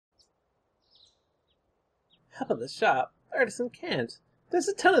top of the shop. Artisan can't. There's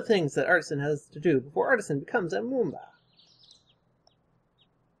a ton of things that Artisan has to do before Artisan becomes a Moomba.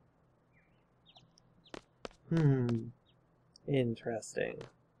 Interesting.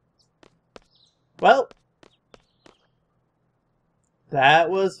 Well, that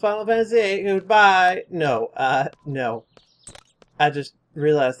was Final Fantasy VIII. Goodbye. No, no. I just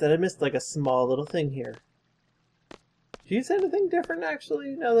realized that I missed like a small little thing here. Do you say anything different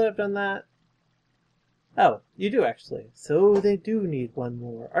actually, now that I've done that? Oh, you do actually. So they do need one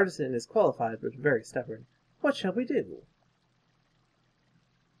more. Artisan is qualified, but very stubborn. What shall we do?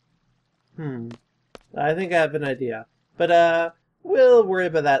 I think I have an idea. But, we'll worry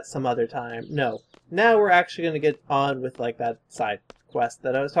about that some other time. No. Now we're actually going to get on with, like, that side quest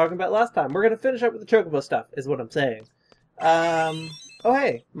that I was talking about last time. We're going to finish up with the Chocobo stuff, is what I'm saying. Oh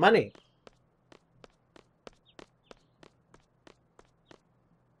hey, money.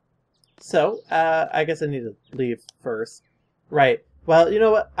 So, I guess I need to leave first. Right. Well, you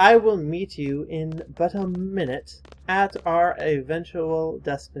know what? I will meet you in but a minute at our eventual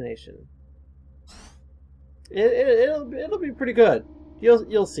destination. It'll be pretty good.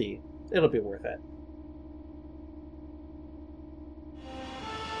 You'll see. It'll be worth it.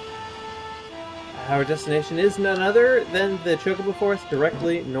 Our destination is none other than the Chocobo Forest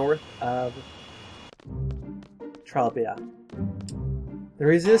directly north of Tralbia. The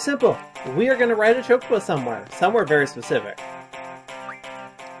reason is simple. We are going to ride a Chocobo somewhere. Somewhere very specific.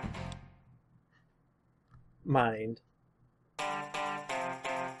 Mind.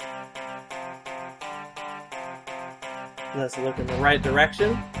 Let's look in the right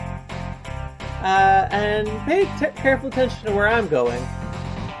direction. And pay careful attention to where I'm going.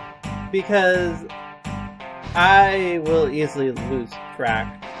 Because I will easily lose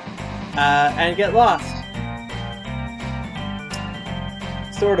track. And get lost.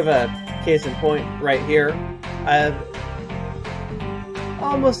 Sort of a case in point right here. I've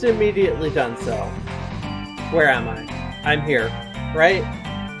almost immediately done so. Where am I? I'm here. Right?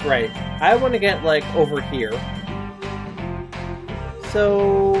 Right. I want to get, like, over here.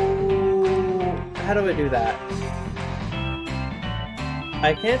 So, how do I do that?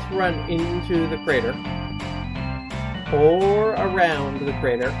 I can't run into the crater. Or around the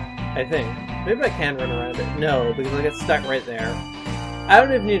crater, I think. Maybe I can run around it. No, because I get stuck right there. I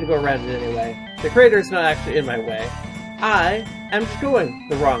don't even need to go around it anyway. The crater's not actually in my way. I am just going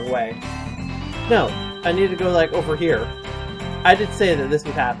the wrong way. No, I need to go, like, over here. I did say that this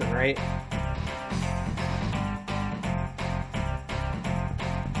would happen, right?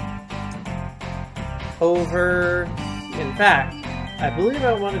 Over... In fact, I believe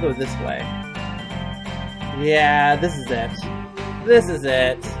I want to go this way. Yeah, this is it. This is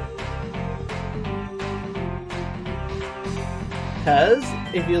it. Because,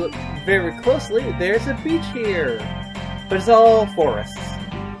 if you look very closely, there's a beach here. But it's all forests.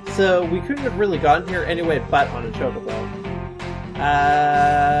 So we couldn't have really gotten here anyway but on a Chocobo.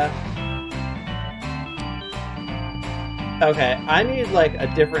 Okay, I need like a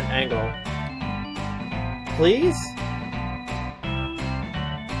different angle. Please?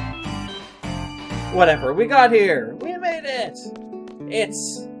 Whatever, we got here! We made it!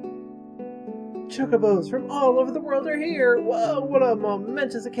 It's... Chocobos from all over the world are here! Whoa, what a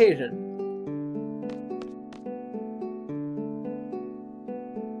momentous occasion!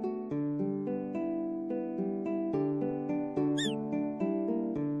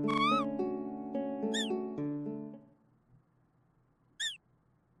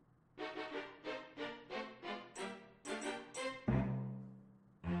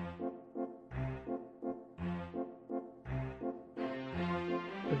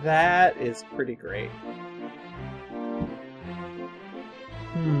 That is pretty great.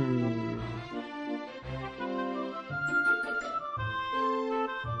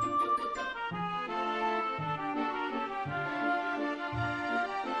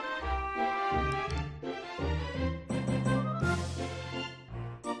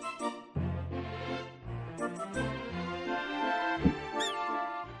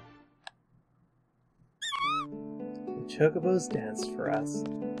 The Chocobos danced for us.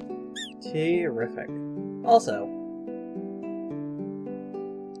 Terrific. Also,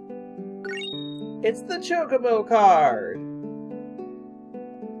 it's the Chocobo card!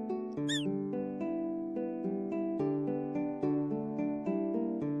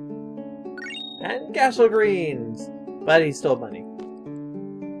 And Gashel Greens! But he stole money.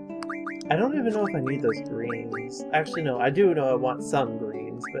 I don't even know if I need those greens. Actually, no, I do know I want some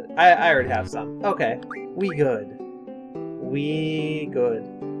greens, but I already have some. Okay, we good. We good.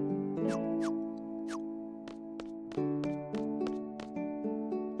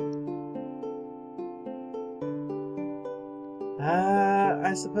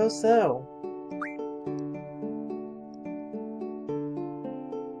 I suppose so.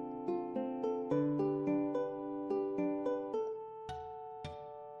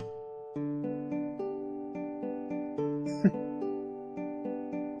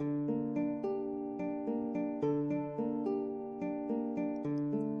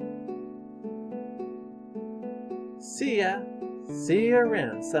 See ya. See you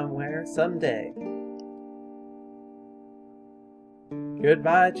around somewhere, someday.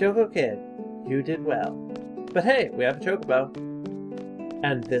 Goodbye, Choco Kid. You did well. But hey, we have a Chocobo.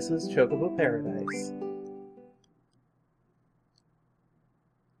 And this was Chocobo Paradise.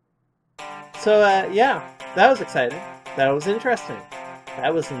 So, yeah, that was exciting. That was interesting.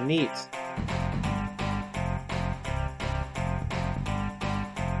 That was neat.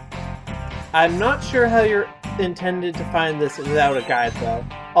 I'm not sure how you're intended to find this without a guide, though.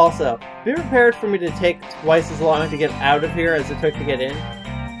 Also, be prepared for me to take twice as long to get out of here as it took to get in.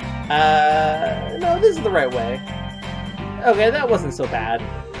 No, this is the right way. Okay, that wasn't so bad.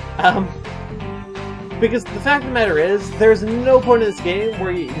 Because the fact of the matter is, there's no point in this game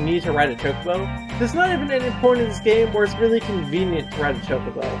where you need to ride a Chocobo. There's not even any point in this game where it's really convenient to ride a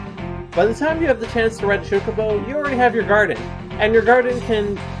Chocobo. By the time you have the chance to ride a Chocobo, you already have your garden. And your garden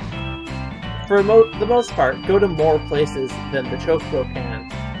can, for the most part, go to more places than the Chocobo can.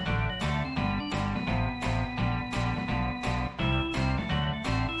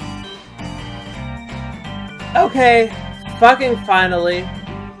 Okay, fucking finally.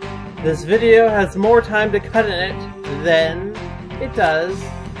 This video has more time to cut in it than it does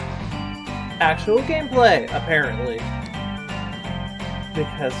actual gameplay, apparently.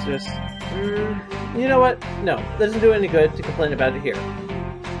 Because just, you know what? No, that doesn't do any good to complain about it here.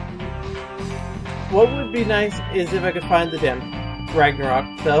 What would be nice is if I could find the damn Ragnarok,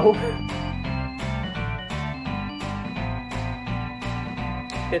 though.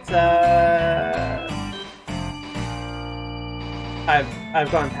 It's,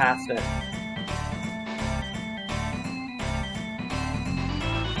 I've gone past it.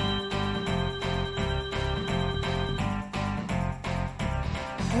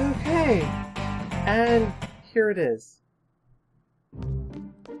 Okay, and here it is.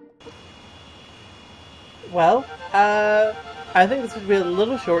 Well, I think this would be a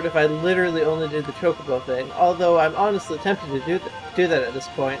little short if I literally only did the Chocobo thing, although I'm honestly tempted to do that at this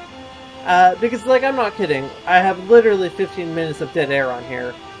point. Because, like, I'm not kidding, I have literally 15 minutes of dead air on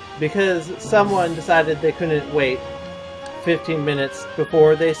here, because someone decided they couldn't wait 15 minutes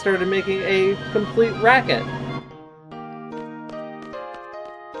before they started making a complete racket.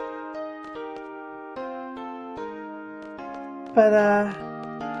 But,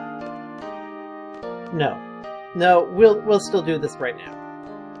 no, we'll still do this right now.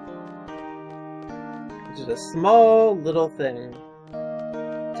 It's just a small little thing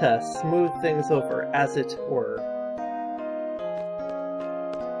to smooth things over, as it were.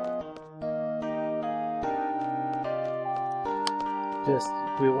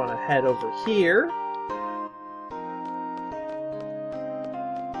 We want to head over here.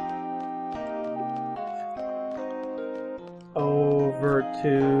 Over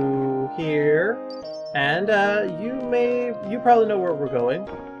to here. And, you probably know where we're going.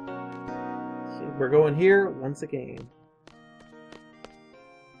 We're going here once again.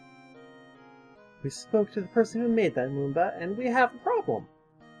 We spoke to the person who made that Moomba, and we have a problem.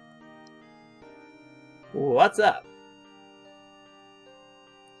 What's up?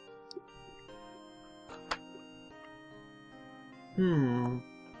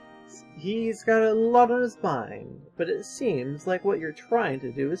 He's got a lot on his mind, but it seems like what you're trying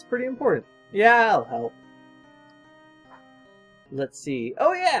to do is pretty important. Yeah, I'll help. Let's see.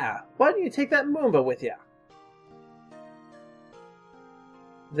 Oh yeah! Why don't you take that Moomba with you?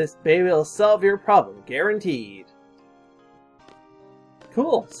 This baby will solve your problem, guaranteed.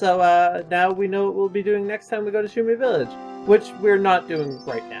 Cool, so now we know what we'll be doing next time we go to Shumi Village, which we're not doing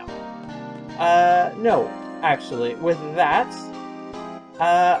right now. No, actually, with that,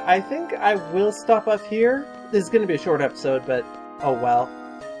 I think I will stop off here. This is going to be a short episode, but oh well.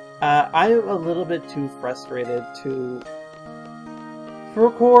 I am a little bit too frustrated to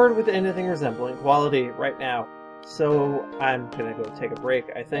record with anything resembling quality right now. So I'm gonna go take a break,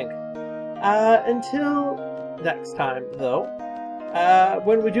 I think. Until next time, though,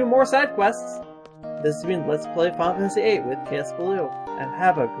 when we do more side quests, this has been Let's Play Final Fantasy VIII with KS Blue, and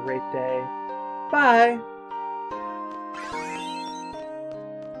have a great day. Bye!